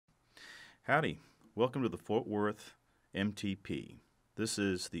Howdy, welcome to the Fort Worth MTP. This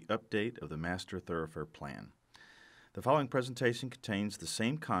is the update of the Master Thoroughfare Plan. The following presentation contains the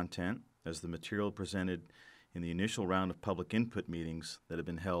same content as the material presented in the initial round of public input meetings that have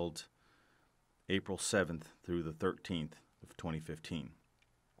been held April 7th through the 13th of 2015.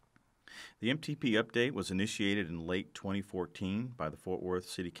 The MTP update was initiated in late 2014 by the Fort Worth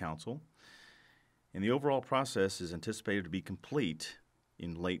City Council, and the overall process is anticipated to be complete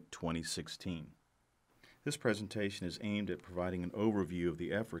in late 2016. This presentation is aimed at providing an overview of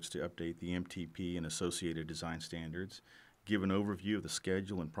the efforts to update the MTP and associated design standards, give an overview of the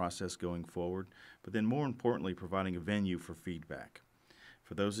schedule and process going forward, but then more importantly, providing a venue for feedback.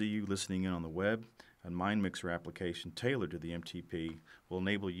 For those of you listening in on the web, a MindMixer application tailored to the MTP will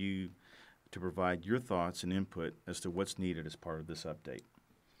enable you to provide your thoughts and input as to what's needed as part of this update.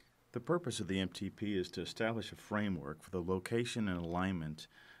 The purpose of the MTP is to establish a framework for the location and alignment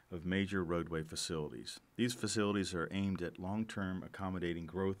of major roadway facilities. These facilities are aimed at long-term accommodating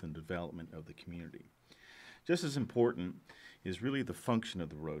growth and development of the community. Just as important is really the function of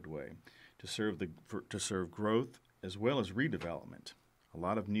the roadway to serve growth as well as redevelopment. A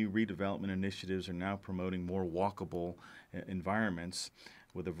lot of new redevelopment initiatives are now promoting more walkable environments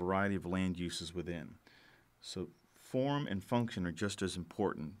with a variety of land uses within. So form and function are just as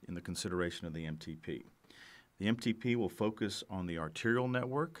important in the consideration of the MTP. The MTP will focus on the arterial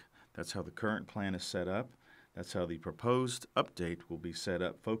network. That's how the current plan is set up. That's how the proposed update will be set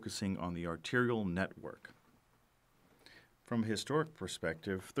up, focusing on the arterial network. From a historic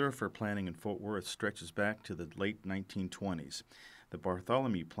perspective, thoroughfare planning in Fort Worth stretches back to the late 1920s. The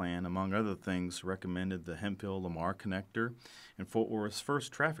Bartholomew Plan, among other things, recommended the Hemphill-Lamar connector and Fort Worth's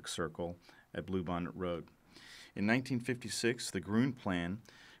first traffic circle at Bluebonnet Road. In 1956, the Gruen Plan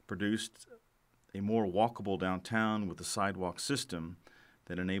produced a more walkable downtown with a sidewalk system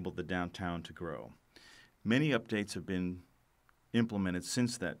that enabled the downtown to grow. Many updates have been implemented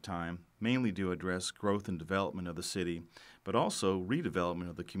since that time, mainly to address growth and development of the city, but also redevelopment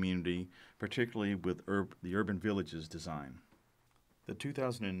of the community, particularly with the urban villages design. The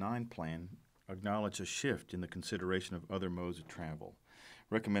 2009 plan acknowledged a shift in the consideration of other modes of travel,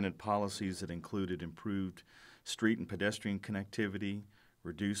 recommended policies that included improved street and pedestrian connectivity,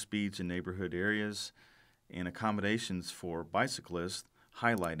 reduced speeds in neighborhood areas, and accommodations for bicyclists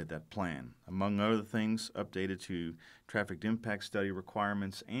highlighted that plan. Among other things, updated to traffic impact study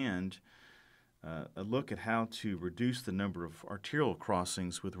requirements and a look at how to reduce the number of arterial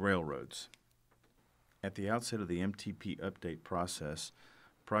crossings with railroads. At the outset of the MTP update process,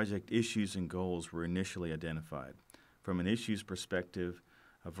 project issues and goals were initially identified. From an issues perspective,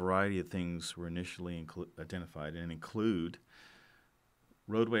 a variety of things were initially identified and include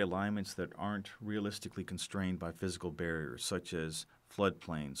roadway alignments that aren't realistically constrained by physical barriers, such as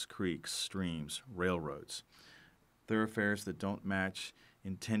floodplains, creeks, streams, railroads, thoroughfares that don't match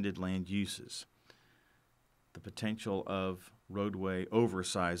intended land uses, the potential of roadway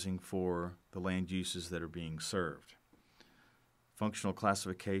oversizing for the land uses that are being served, functional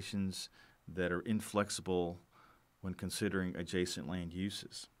classifications that are inflexible when considering adjacent land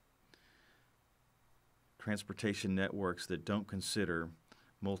uses, transportation networks that don't consider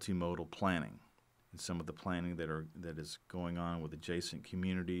multimodal planning, and some of the planning that is going on with adjacent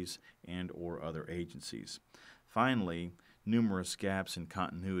communities and or other agencies. Finally, numerous gaps in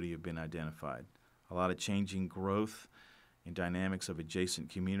continuity have been identified. A lot of changing growth and dynamics of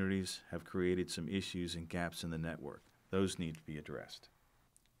adjacent communities have created some issues and gaps in the network. Those need to be addressed.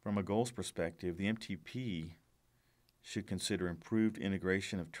 From a goals perspective, the MTP should consider improved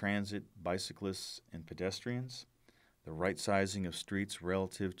integration of transit, bicyclists, and pedestrians, the right sizing of streets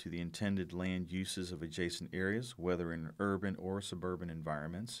relative to the intended land uses of adjacent areas, whether in urban or suburban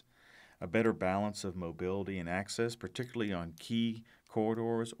environments, a better balance of mobility and access, particularly on key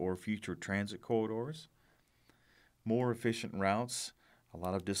corridors or future transit corridors, more efficient routes. A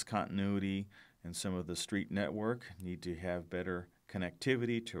lot of discontinuity in some of the street network need to have better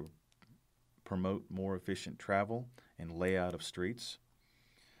connectivity to promote more efficient travel and layout of streets.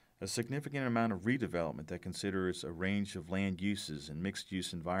 A significant amount of redevelopment that considers a range of land uses and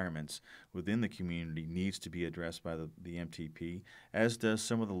mixed-use environments within the community needs to be addressed by the MTP, as does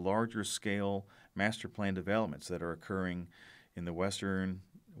some of the larger scale master plan developments that are occurring in the western,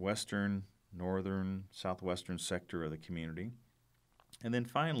 northern, southwestern sector of the community. And then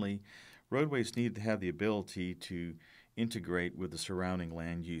finally, roadways need to have the ability to integrate with the surrounding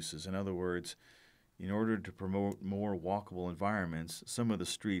land uses. In other words, in order to promote more walkable environments, some of the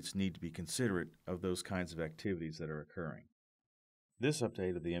streets need to be considerate of those kinds of activities that are occurring. This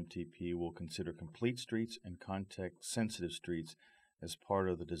update of the MTP will consider complete streets and context-sensitive streets as part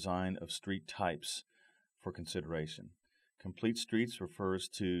of the design of street types for consideration. Complete streets refers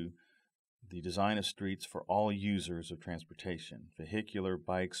to the design of streets for all users of transportation, vehicular,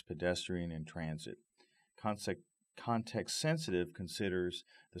 bikes, pedestrian, and transit. Context sensitive considers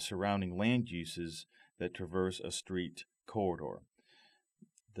the surrounding land uses that traverse a street corridor.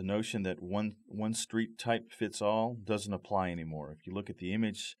 The notion that one street type fits all doesn't apply anymore. If you look at the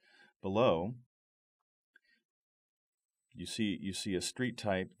image below, you see a street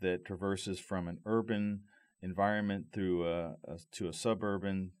type that traverses from an urban environment through to a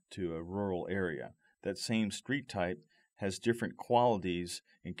suburban to a rural area. That same street type has different qualities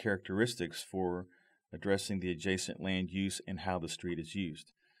and characteristics for addressing the adjacent land use and how the street is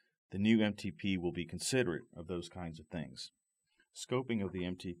used. The new MTP will be considerate of those kinds of things. Scoping of the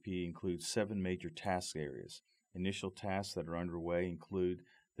MTP includes 7 major task areas. Initial tasks that are underway include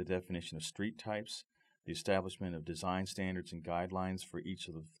the definition of street types, the establishment of design standards and guidelines for each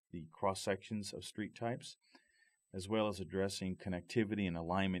of the cross-sections of street types, as well as addressing connectivity and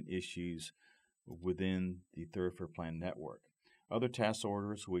alignment issues within the Thoroughfare Plan network. Other task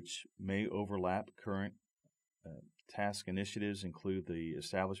orders which may overlap current task initiatives include the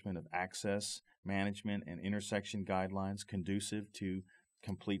establishment of access, management, and intersection guidelines conducive to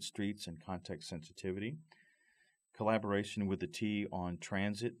complete streets and context sensitivity, collaboration with the T on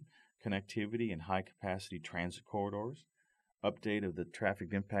transit, connectivity, and high-capacity transit corridors, update of the traffic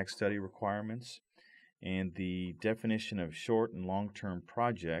impact study requirements, and the definition of short and long-term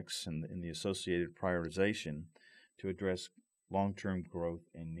projects and the associated prioritization to address long-term growth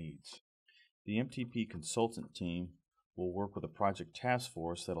and needs. The MTP consultant team will work with a project task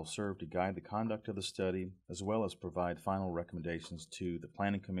force that will serve to guide the conduct of the study as well as provide final recommendations to the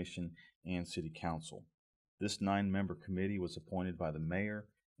Planning Commission and City Council. This 9-member committee was appointed by the Mayor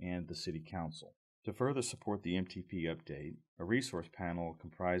and the City Council. To further support the MTP update, a resource panel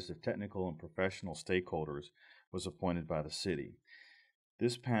comprised of technical and professional stakeholders was appointed by the City.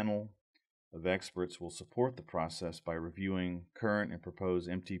 This panel of experts will support the process by reviewing current and proposed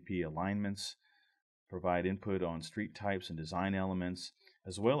MTP alignments, provide input on street types and design elements,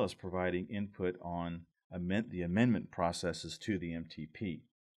 as well as providing input on the amendment processes to the MTP.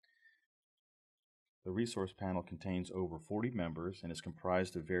 The resource panel contains over 40 members and is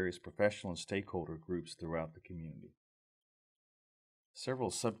comprised of various professional and stakeholder groups throughout the community. Several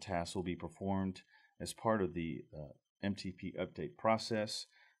subtasks will be performed as part of the MTP update process,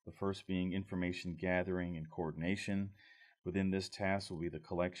 the first being information gathering and coordination. Within this task will be the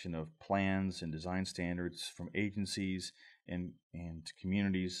collection of plans and design standards from agencies and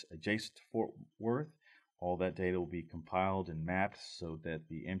communities adjacent to Fort Worth. All that data will be compiled and mapped so that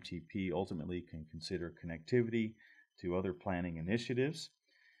the MTP ultimately can consider connectivity to other planning initiatives.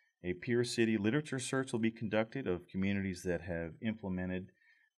 A peer city literature search will be conducted of communities that have implemented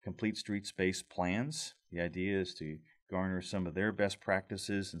complete street space plans. The idea is to garner some of their best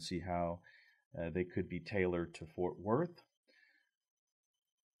practices and see how they could be tailored to Fort Worth.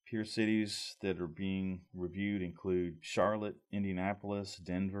 Peer cities that are being reviewed include Charlotte, Indianapolis,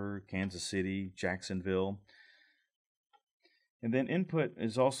 Denver, Kansas City, Jacksonville. And then input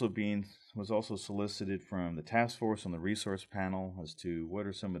was also solicited from the task force on the resource panel as to what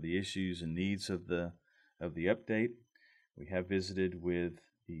are some of the issues and needs of the update. We have visited with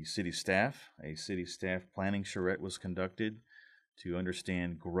the city staff. A city staff planning charrette was conducted to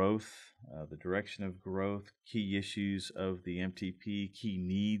understand growth, the direction of growth, key issues of the MTP, key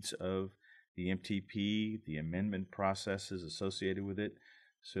needs of the MTP, the amendment processes associated with it,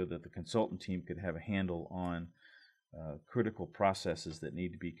 so that the consultant team could have a handle on critical processes that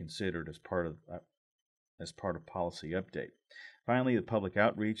need to be considered as part of policy update. Finally, the public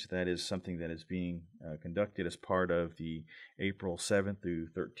outreach, that is something that is being conducted as part of the April 7th through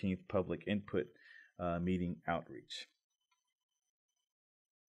 13th public input meeting outreach.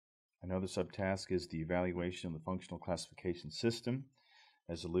 Another subtask is the evaluation of the functional classification system.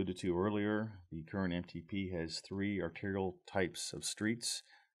 As alluded to earlier, the current MTP has 3 arterial types of streets,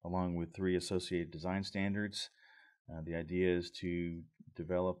 along with 3 associated design standards. The idea is to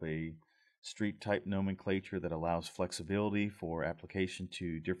develop a street type nomenclature that allows flexibility for application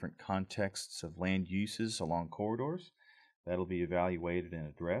to different contexts of land uses along corridors. That'll be evaluated and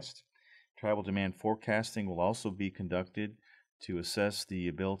addressed. Travel demand forecasting will also be conducted to assess the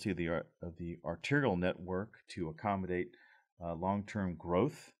ability of the arterial network to accommodate long-term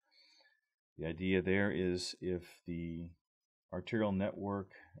growth. The idea there is if the arterial network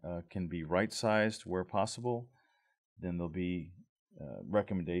can be right-sized where possible, then there'll be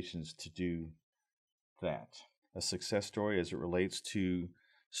recommendations to do that. A success story as it relates to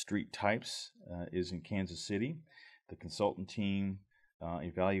street types is in Kansas City. The consultant team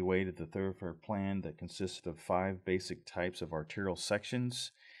evaluated the thoroughfare plan that consisted of 5 basic types of arterial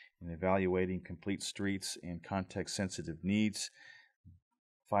sections. In evaluating complete streets and context-sensitive needs,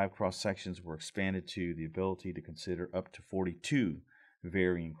 5 cross-sections were expanded to the ability to consider up to 42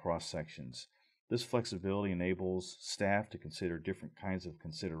 varying cross-sections. This flexibility enables staff to consider different kinds of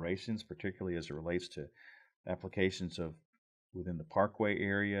considerations, particularly as it relates to applications of within the parkway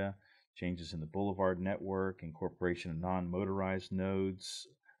area, changes in the boulevard network, incorporation of non-motorized modes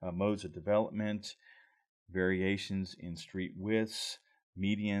of development, variations in street widths,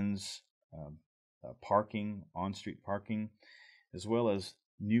 medians, parking, on-street parking, as well as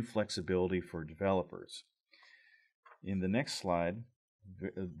new flexibility for developers. In the next slide,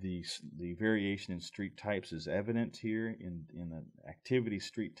 the variation in street types is evident here in an activity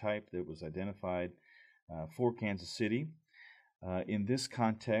street type that was identified for Kansas City. In this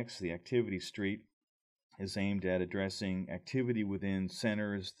context, the activity street is aimed at addressing activity within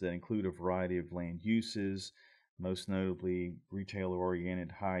centers that include a variety of land uses, most notably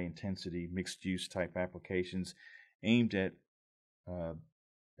retail-oriented, high-intensity, mixed-use type applications aimed at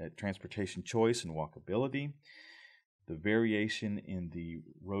transportation choice and walkability. The variation in the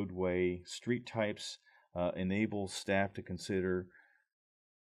roadway street types enables staff to consider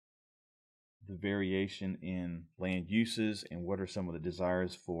the variation in land uses and what are some of the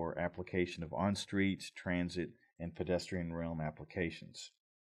desires for application of on-street, transit, and pedestrian realm applications.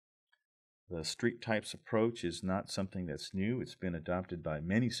 The street types approach is not something that's new. It's been adopted by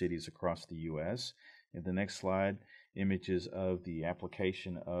many cities across the U.S. In the next slide, images of the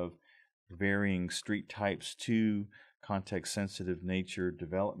application of varying street types to context-sensitive nature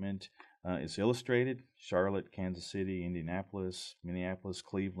development is illustrated. Charlotte, Kansas City, Indianapolis, Minneapolis,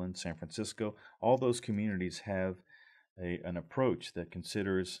 Cleveland, San Francisco, all those communities have an approach that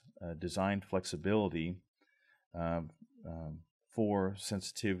considers design flexibility for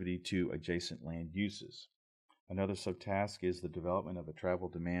sensitivity to adjacent land uses. Another subtask is the development of a travel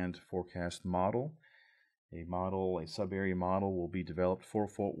demand forecast model. A sub-area model will be developed for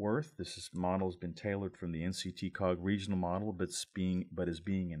Fort Worth. This model has been tailored from the NCT-COG regional model, but is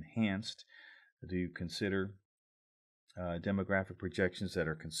being enhanced to consider demographic projections that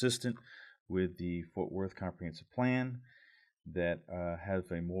are consistent with the Fort Worth Comprehensive Plan, that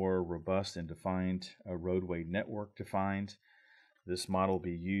have a more robust and defined roadway network defined. This model will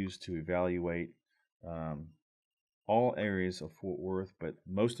be used to evaluate all areas of Fort Worth, but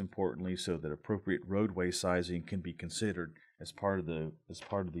most importantly, so that appropriate roadway sizing can be considered as part of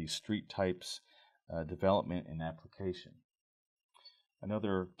the street types development and application.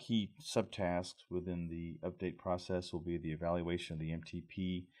 Another key subtask within the update process will be the evaluation of the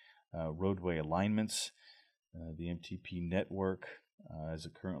MTP roadway alignments. The MTP network, as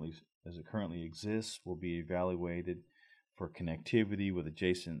it currently exists, will be evaluated for connectivity with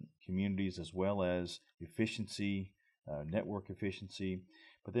adjacent communities, as well as efficiency, network efficiency,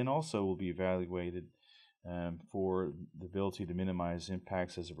 but then also will be evaluated for the ability to minimize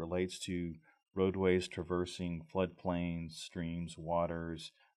impacts as it relates to roadways traversing floodplains, streams,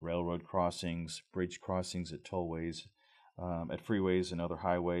 waters, railroad crossings, bridge crossings at tollways, at freeways and other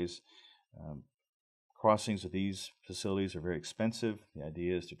highways. Crossings of these facilities are very expensive. The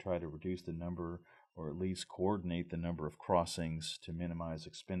idea is to try to reduce the number, or at least coordinate the number of crossings to minimize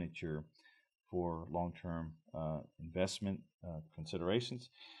expenditure for long-term investment considerations.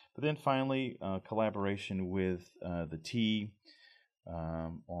 But then finally, collaboration with the T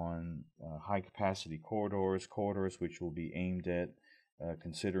on high-capacity corridors which will be aimed at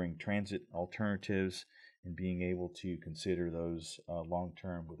considering transit alternatives and being able to consider those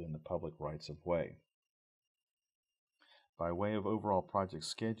long-term within the public rights-of-way. By way of overall project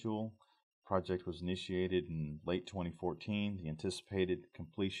schedule, the project was initiated in late 2014. The anticipated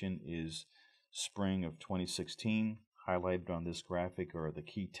completion is spring of 2016. Highlighted on this graphic are the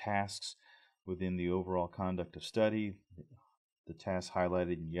key tasks within the overall conduct of study. The tasks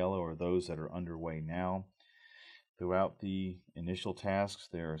highlighted in yellow are those that are underway now. Throughout the initial tasks,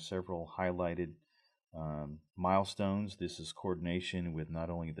 there are several highlighted milestones. This is coordination with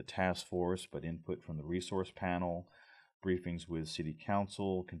not only the task force, but input from the resource panel, briefings with City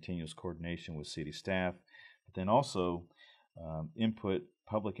Council, continuous coordination with city staff, but then also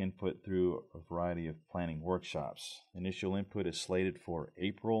public input through a variety of planning workshops. Initial input is slated for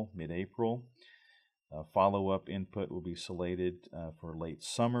mid-April. Follow-up input will be slated for late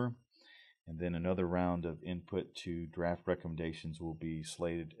summer, and then another round of input to draft recommendations will be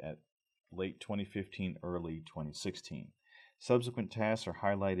slated at late 2015, early 2016. Subsequent tasks are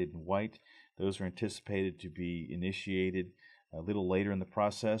highlighted in white. Those are anticipated to be initiated a little later in the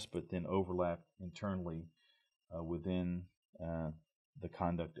process, but then overlap internally within the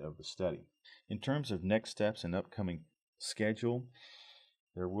conduct of the study. In terms of next steps and upcoming schedule,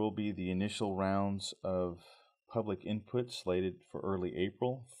 there will be the initial rounds of public input slated for early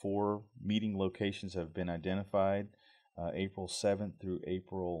April. 4 meeting locations have been identified, April 7th through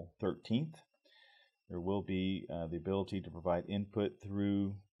April 13th. There will be the ability to provide input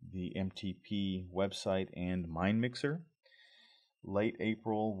through the MTP website and MindMixer. Late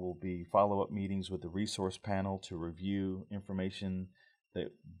April will be follow-up meetings with the resource panel to review information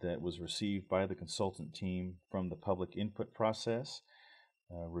that was received by the consultant team from the public input process,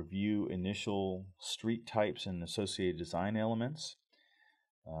 review initial street types and associated design elements,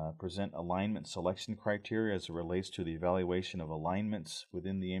 present alignment selection criteria as it relates to the evaluation of alignments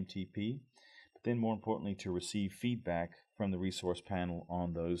within the MTP, but then more importantly to receive feedback from the resource panel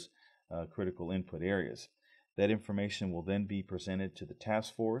on those critical input areas. That information will then be presented to the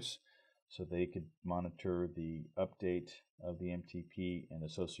task force so they could monitor the update of the MTP and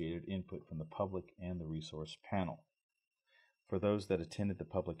associated input from the public and the resource panel. For those that attended the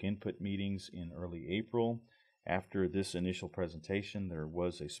public input meetings in early April, after this initial presentation, there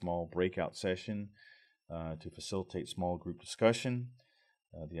was a small breakout session to facilitate small group discussion.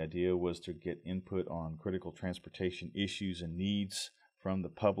 The idea was to get input on critical transportation issues and needs from the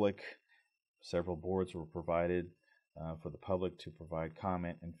public. Several boards were provided for the public to provide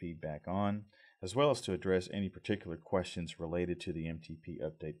comment and feedback on, as well as to address any particular questions related to the MTP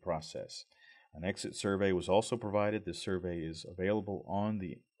update process. An exit survey was also provided. This survey is available on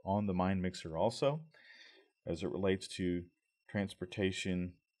the MindMixer also as it relates to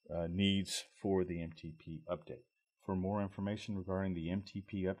transportation needs for the MTP update. For more information regarding the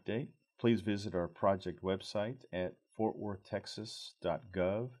MTP update, please visit our project website at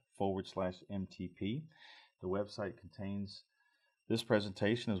fortworthtexas.gov/MTP. The website contains this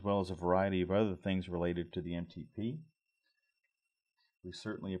presentation as well as a variety of other things related to the MTP. We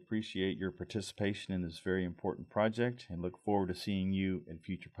certainly appreciate your participation in this very important project and look forward to seeing you in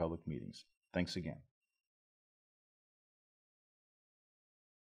future public meetings. Thanks again.